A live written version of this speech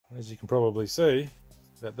As you can probably see,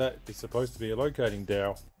 that is supposed to be a locating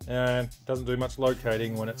dowel, and it doesn't do much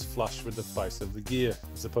locating when it's flush with the face of the gear.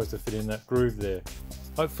 It's supposed to fit in that groove there.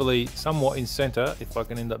 Hopefully somewhat in center, if I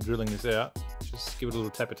can end up drilling this out. Just give it a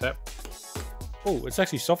little tap a tap. Oh, it's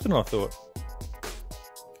actually softer than I thought.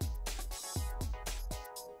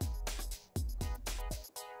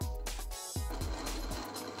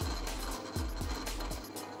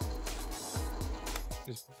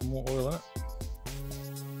 Just put some more oil in it.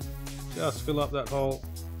 Just fill up that hole,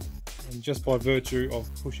 and just by virtue of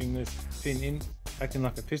pushing this pin in, acting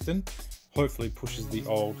like a piston, hopefully pushes the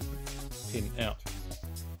old pin out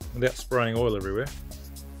without spraying oil everywhere.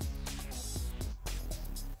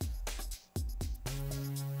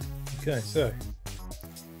 Okay, so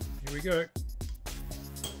here we go.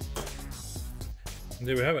 And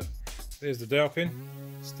there we have it. There's the dowel pin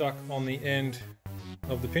stuck on the end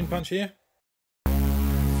of the pin punch here.